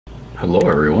Hello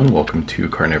everyone, welcome to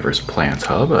Carnivorous Plants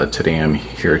Hub. Today I'm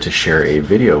here to share a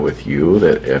video with you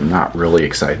that I'm not really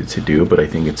excited to do, but I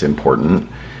think it's important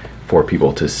for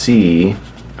people to see.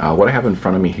 What I have in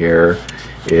front of me here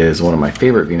is one of my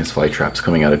favorite Venus flytraps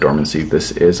coming out of dormancy.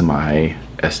 This is my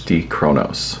SD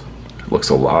Kronos. It looks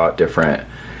a lot different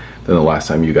than the last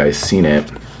time you guys seen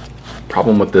it.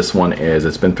 Problem with this one is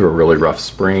it's been through a really rough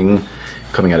spring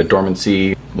coming out of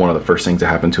dormancy. One of the first things that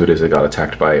happened to it is it got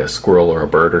attacked by a squirrel or a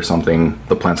bird or something.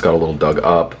 The plants got a little dug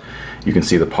up. You can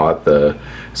see the pot, the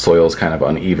soil is kind of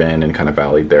uneven and kind of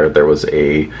valleyed there. There was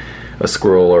a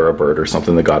squirrel or a bird or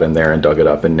something that got in there and dug it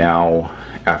up, and now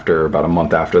after about a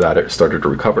month after that it started to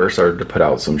recover, started to put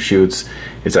out some shoots.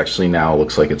 It's actually now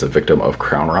looks like it's a victim of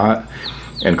crown rot,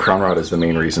 and crown rot is the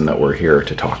main reason that we're here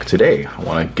to talk today. I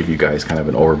want to give you guys kind of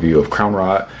an overview of crown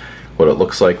rot, what it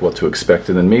looks like, what to expect,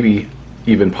 and then maybe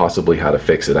even possibly how to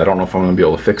fix it. I don't know if I'm going to be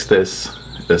able to fix this.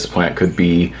 This plant could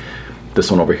be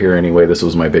this one over here anyway. This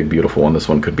was my big beautiful one. This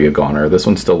one could be a goner. This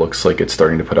one still looks like it's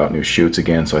starting to put out new shoots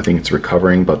again, so I think it's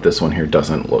recovering, but this one here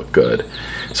doesn't look good.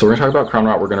 So we're going to talk about crown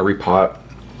rot. We're going to repot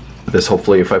this.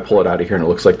 Hopefully if I pull it out of here and it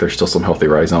looks like there's still some healthy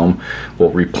rhizome,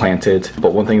 we'll replant it.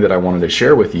 But one thing that I wanted to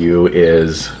share with you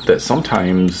is that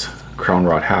sometimes crown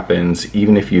rot happens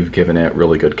even if you've given it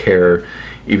really good care,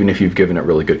 even if you've given it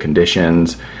really good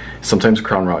conditions. Sometimes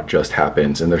crown rot just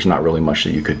happens and there's not really much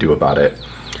that you could do about it.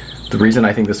 The reason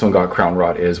I think this one got crown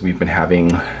rot is we've been having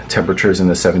temperatures in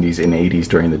the 70s and 80s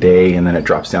during the day, and then it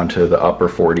drops down to the upper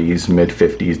 40s, mid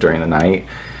 50s during the night.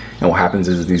 And what happens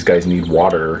is these guys need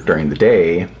water during the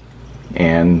day,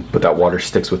 but that water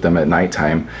sticks with them at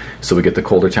nighttime. So we get the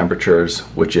colder temperatures,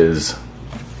 which is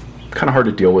kind of hard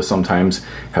to deal with sometimes,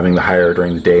 having the higher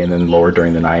during the day and then lower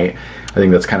during the night. I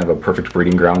think that's kind of a perfect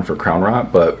breeding ground for crown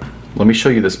rot. But let me show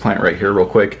you this plant right here real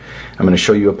quick. I'm going to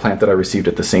show you a plant that I received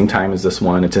at the same time as this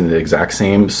one. It's in the exact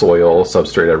same soil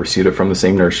substrate. I received it from the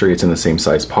same nursery. It's in the same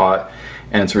size pot,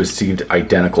 and it's received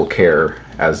identical care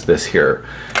as this here.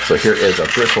 So here is a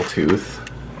bristletooth,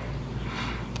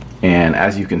 and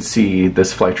as you can see,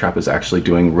 this flytrap is actually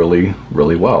doing really,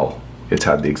 really well. It's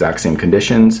had the exact same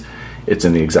conditions. It's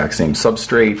in the exact same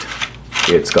substrate.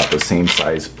 It's got the same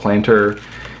size planter,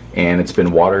 and it's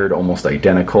been watered almost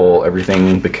identical.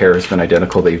 Everything, the care has been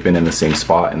identical. They've been in the same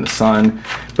spot in the sun.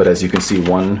 But as you can see,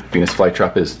 one Venus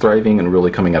flytrap is thriving and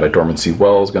really coming out of dormancy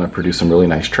well, is going to produce some really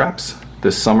nice traps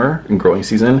this summer in growing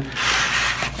season,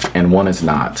 and one is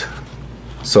not.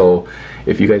 So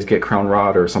if you guys get crown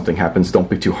rot or something happens, don't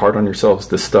be too hard on yourselves.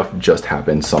 This stuff just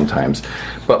happens sometimes.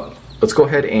 But let's go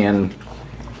ahead and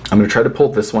I'm going to try to pull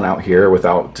this one out here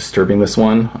without disturbing this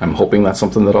one. I'm hoping that's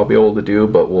something that I'll be able to do,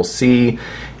 but we'll see.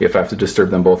 If I have to disturb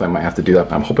them both, I might have to do that.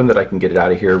 But I'm hoping that I can get it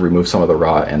out of here, remove some of the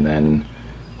rot, and then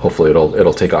hopefully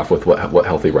it'll take off with what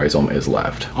healthy rhizome is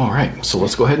left. All right, so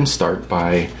let's go ahead and start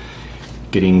by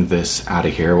getting this out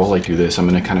of here. While I do this, I'm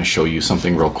going to kind of show you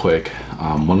something real quick.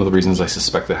 One of the reasons I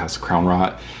suspect that it has crown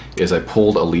rot is I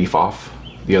pulled a leaf off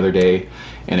the other day,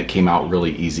 and it came out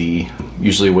really easy.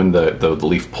 Usually when the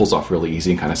leaf pulls off really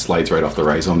easy and kind of slides right off the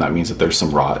rhizome, that means that there's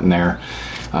some rot in there.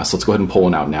 So let's go ahead and pull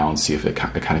one out now and see if it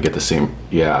kind of get the same.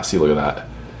 Yeah, see, look at that.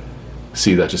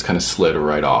 See, that just kind of slid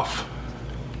right off.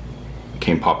 It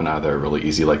came popping out of there really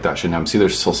easy like that. Shouldn't have. See,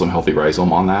 there's still some healthy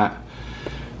rhizome on that,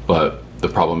 but the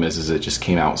problem is it just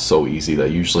came out so easy. That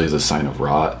usually is a sign of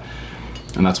rot,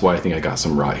 and that's why I think I got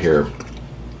some rot here.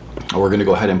 We're going to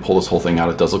go ahead and pull this whole thing out.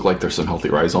 It does look like there's some healthy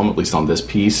rhizome, at least on this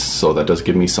piece, so that does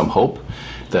give me some hope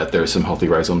that there's some healthy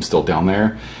rhizome still down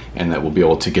there, and that we'll be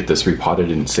able to get this repotted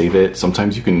and save it.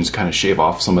 Sometimes you can just kind of shave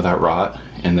off some of that rot,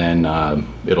 and then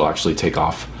it'll actually take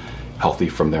off healthy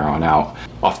from there on out.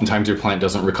 Oftentimes your plant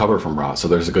doesn't recover from rot, so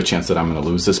there's a good chance that I'm going to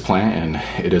lose this plant,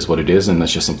 and it is what it is, and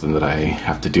that's just something that I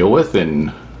have to deal with,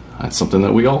 and that's something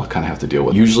that we all kind of have to deal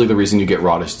with. Usually the reason you get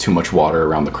rot is too much water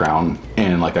around the crown.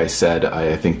 And like I said,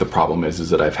 I think the problem is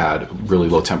that I've had really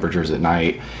low temperatures at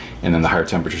night and then the higher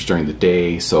temperatures during the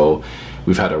day. So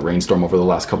we've had a rainstorm over the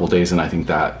last couple of days, and I think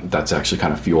that's actually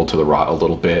kind of fuel to the rot a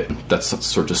little bit. That's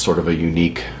sort of a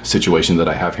unique situation that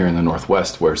I have here in the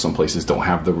Northwest, where some places don't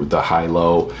have the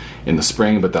high-low in the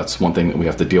spring, but that's one thing that we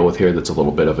have to deal with here. That's a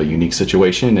little bit of a unique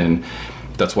situation, and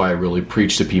that's why I really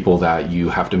preach to people that you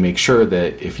have to make sure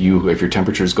that if your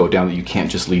temperatures go down, that you can't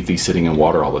just leave these sitting in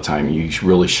water all the time. You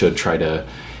really should try to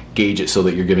gauge it so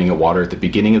that you're giving it water at the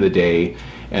beginning of the day,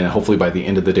 and hopefully by the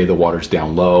end of the day the water's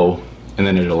down low, and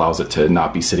then it allows it to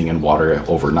not be sitting in water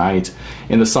overnight.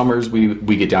 In the summers we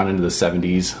get down into the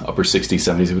 70s, upper 60s,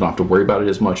 70s. We don't have to worry about it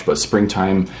as much, but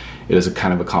springtime, it is a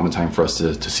kind of a common time for us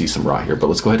to see some rot here. But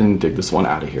let's go ahead and dig this one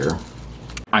out of here.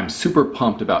 I'm super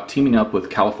pumped about teaming up with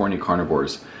California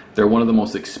Carnivorous. They're one of the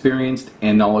most experienced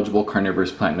and knowledgeable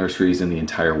carnivorous plant nurseries in the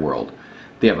entire world.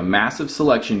 They have a massive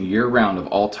selection year-round of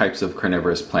all types of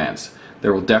carnivorous plants.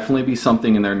 There will definitely be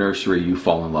something in their nursery you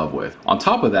fall in love with. On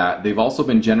top of that, they've also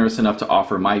been generous enough to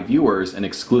offer my viewers an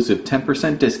exclusive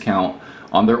 10% discount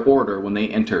on their order when they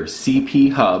enter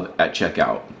CP Hub at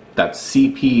checkout. That's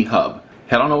CP Hub.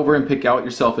 Head on over and pick out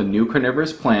yourself a new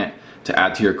carnivorous plant to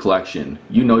add to your collection.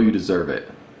 You know you deserve it.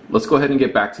 Let's go ahead and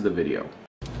get back to the video.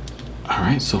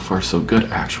 Alright, so far so good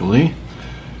actually.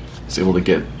 I was able to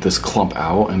get this clump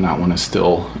out and that one is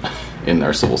still in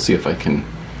there, so we'll see if I can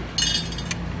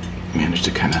manage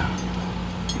to kind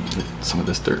of let some of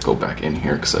this dirt go back in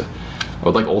here, because I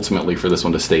would like ultimately for this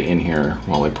one to stay in here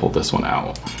while I pull this one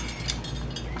out.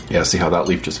 Yeah, see how that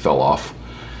leaf just fell off?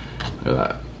 Look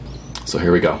at that. So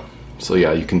here we go. So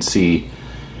yeah, you can see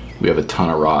we have a ton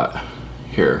of rot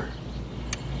here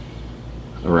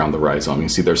around the rhizome. You can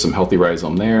see there's some healthy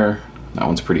rhizome there. That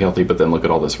one's pretty healthy, but then look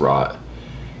at all this rot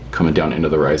coming down into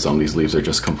the rhizome. These leaves are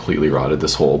just completely rotted.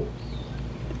 This whole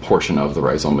portion of the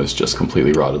rhizome is just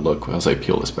completely rotted. Look as I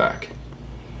peel this back.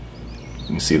 You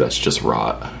can see that's just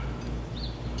rot.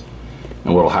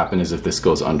 And what will happen is if this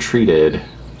goes untreated,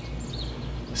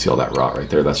 see all that rot right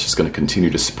there? That's just going to continue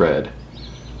to spread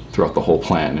throughout the whole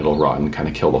plant and it'll rot and kind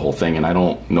of kill the whole thing. And I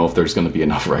don't know if there's going to be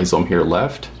enough rhizome here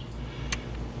left,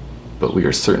 but we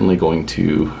are certainly going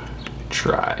to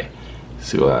try.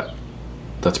 See that?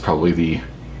 That's probably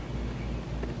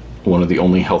one of the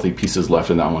only healthy pieces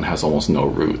left, and that one has almost no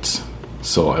roots.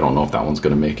 So I don't know if that one's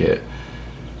going to make it.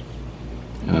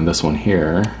 And then this one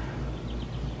here,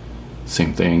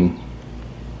 same thing.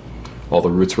 All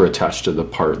the roots were attached to the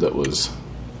part that was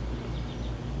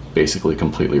basically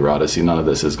completely rotted. See, none of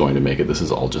this is going to make it. This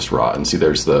is all just rot. And see,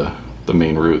 there's the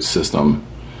main root system.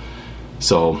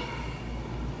 So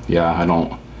yeah,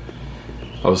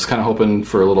 I was kind of hoping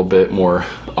for a little bit more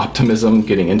optimism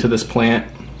getting into this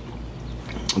plant.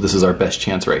 This is our best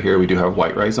chance right here. We do have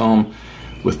white rhizome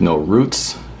with no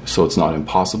roots, so it's not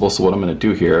impossible. So what I'm going to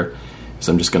do here is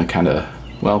I'm just going to kind of,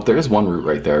 well, there is one root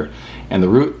right there, and the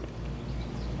root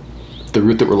that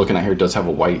we're looking at here does have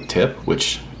a white tip,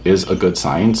 which is a good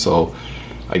sign. So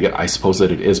I suppose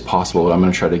that it is possible, but I'm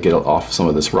going to try to get off some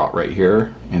of this rot right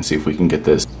here and see if we can get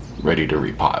this ready to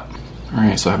repot.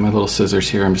 Alright, so I have my little scissors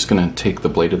here. I'm just going to take the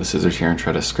blade of the scissors here and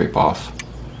try to scrape off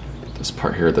this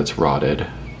part here that's rotted.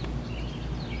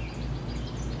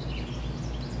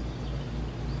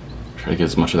 Try to get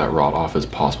as much of that rot off as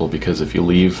possible, because if you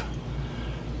leave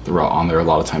the rot on there, a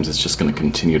lot of times it's just going to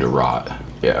continue to rot.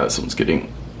 Yeah, this one's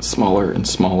getting smaller and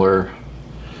smaller.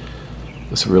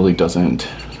 This really doesn't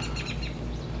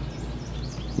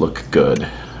look good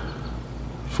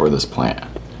for this plant.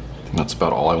 That's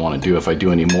about all I want to do. If I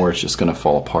do any more, it's just going to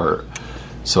fall apart.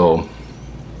 So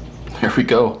there we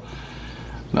go.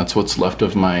 That's what's left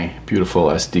of my beautiful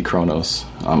SD Kronos,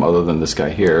 other than this guy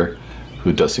here,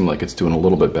 who does seem like it's doing a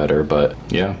little bit better. But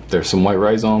yeah, there's some white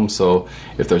rhizome. So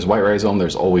if there's white rhizome,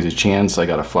 there's always a chance. I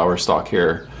got a flower stalk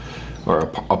here, or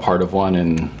a part of one,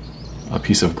 and a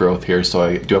piece of growth here. So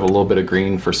I do have a little bit of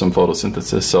green for some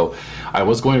photosynthesis. So I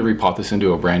was going to repot this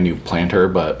into a brand new planter,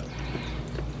 but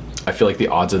I feel like the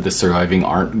odds of this surviving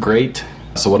aren't great.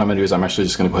 So what I'm gonna do is I'm actually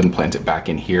just gonna go ahead and plant it back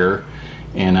in here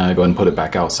and go ahead and put it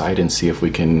back outside and see if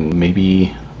we can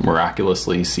maybe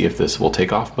miraculously see if this will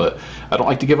take off. But I don't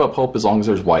like to give up hope as long as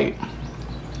there's white.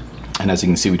 And as you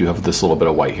can see, we do have this little bit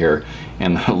of white here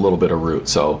and a little bit of root.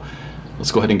 So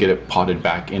let's go ahead and get it potted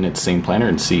back in its same planter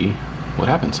and see what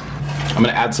happens. I'm gonna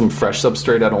add some fresh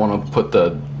substrate. I don't wanna put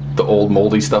the old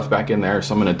moldy stuff back in there.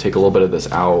 So I'm gonna take a little bit of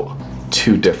this out.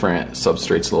 Two different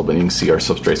substrates a little bit. You can see our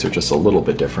substrates are just a little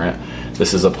bit different.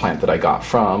 This is a plant that I got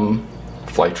from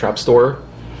Flytrap store,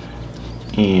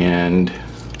 and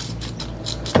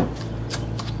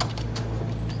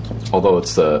although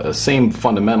it's the same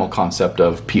fundamental concept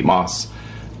of peat moss,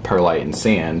 perlite, and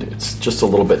sand, it's just a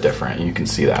little bit different. You can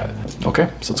see that. Okay,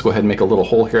 so let's go ahead and make a little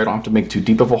hole here. I don't have to make too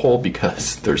deep of a hole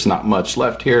because there's not much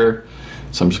left here.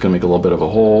 So I'm just gonna make a little bit of a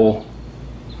hole.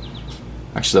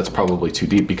 Actually, that's probably too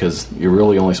deep because you're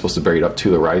really only supposed to bury it up to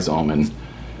the rhizome, and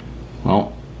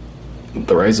well,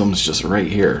 the rhizome is just right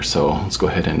here. So let's go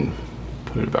ahead and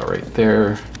put it about right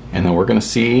there, and then we're gonna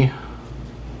see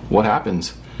what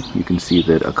happens. You can see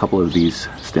that a couple of these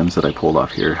stems that I pulled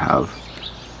off here have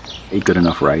a good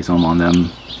enough rhizome on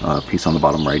them. A piece on the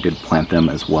bottom where I did plant them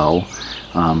as well,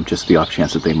 just the off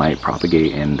chance that they might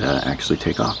propagate and actually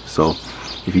take off. So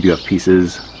if you do have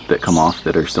pieces that come off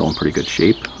that are still in pretty good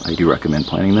shape, I do recommend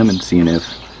planting them and seeing if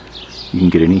you can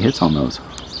get any hits on those.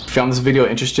 If you found this video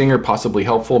interesting or possibly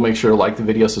helpful, make sure to like the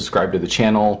video, subscribe to the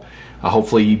channel,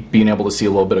 Hopefully being able to see a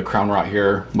little bit of crown rot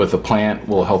here with the plant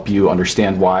will help you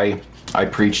understand why I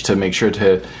preach to make sure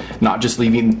to not just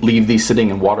leave these sitting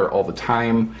in water all the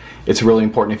time. It's really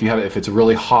important if it's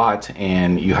really hot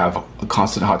and you have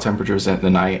constant hot temperatures at the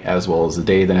night as well as the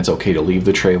day, then it's okay to leave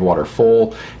the tray of water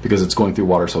full because it's going through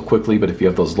water so quickly. But if you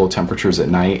have those low temperatures at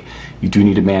night, you do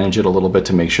need to manage it a little bit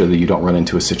to make sure that you don't run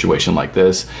into a situation like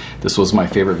this. This was my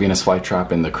favorite Venus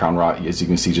flytrap, and the crown rot, as you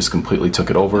can see, just completely took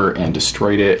it over and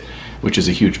destroyed it, which is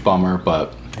a huge bummer.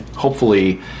 But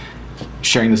hopefully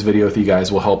sharing this video with you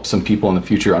guys will help some people in the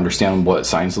future understand what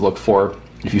signs to look for.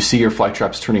 If you see your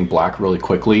flytraps turning black really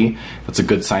quickly, that's a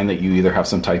good sign that you either have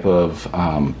some type of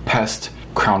pest,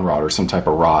 crown rot, or some type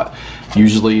of rot.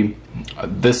 Usually,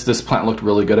 this plant looked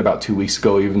really good about 2 weeks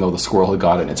ago, even though the squirrel had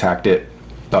got it and attacked it.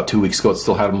 About 2 weeks ago, it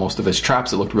still had most of its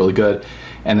traps. It looked really good.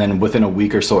 And then within a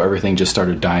week or so, everything just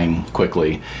started dying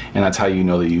quickly. And that's how you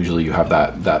know that usually you have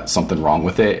that something wrong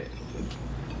with it.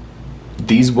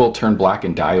 These will turn black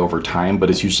and die over time,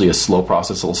 but it's usually a slow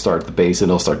process. It'll start at the base and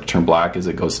it'll start to turn black as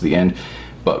it goes to the end.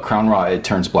 But crown rot, it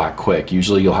turns black quick.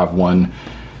 Usually you'll have one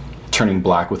turning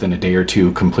black within a day or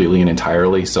two completely and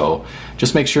entirely. So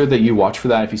just make sure that you watch for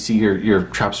that. If you see your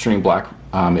traps turning black,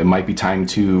 it might be time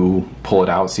to pull it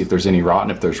out, see if there's any rot,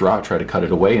 and if there's rot, try to cut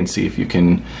it away and see if you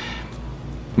can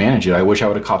manage it. I wish I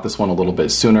would have caught this one a little bit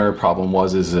sooner. Problem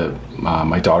is that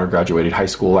my daughter graduated high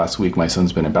school last week. My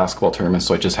son's been in basketball tournaments,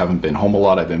 so I just haven't been home a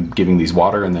lot. I've been giving these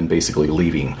water and then basically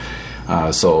leaving.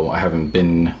 So I haven't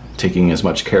been taking as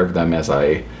much care of them as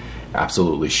I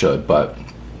absolutely should. But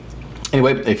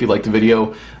anyway, if you liked the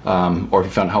video or if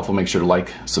you found it helpful, make sure to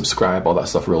like, subscribe. All that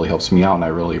stuff really helps me out and I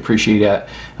really appreciate it.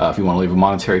 If you want to leave a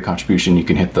monetary contribution, you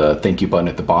can hit the thank you button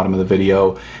at the bottom of the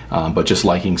video. But just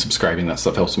liking, subscribing, that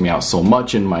stuff helps me out so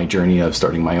much in my journey of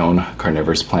starting my own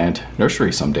carnivorous plant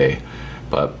nursery someday.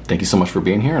 But thank you so much for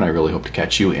being here, and I really hope to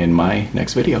catch you in my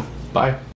next video. Bye.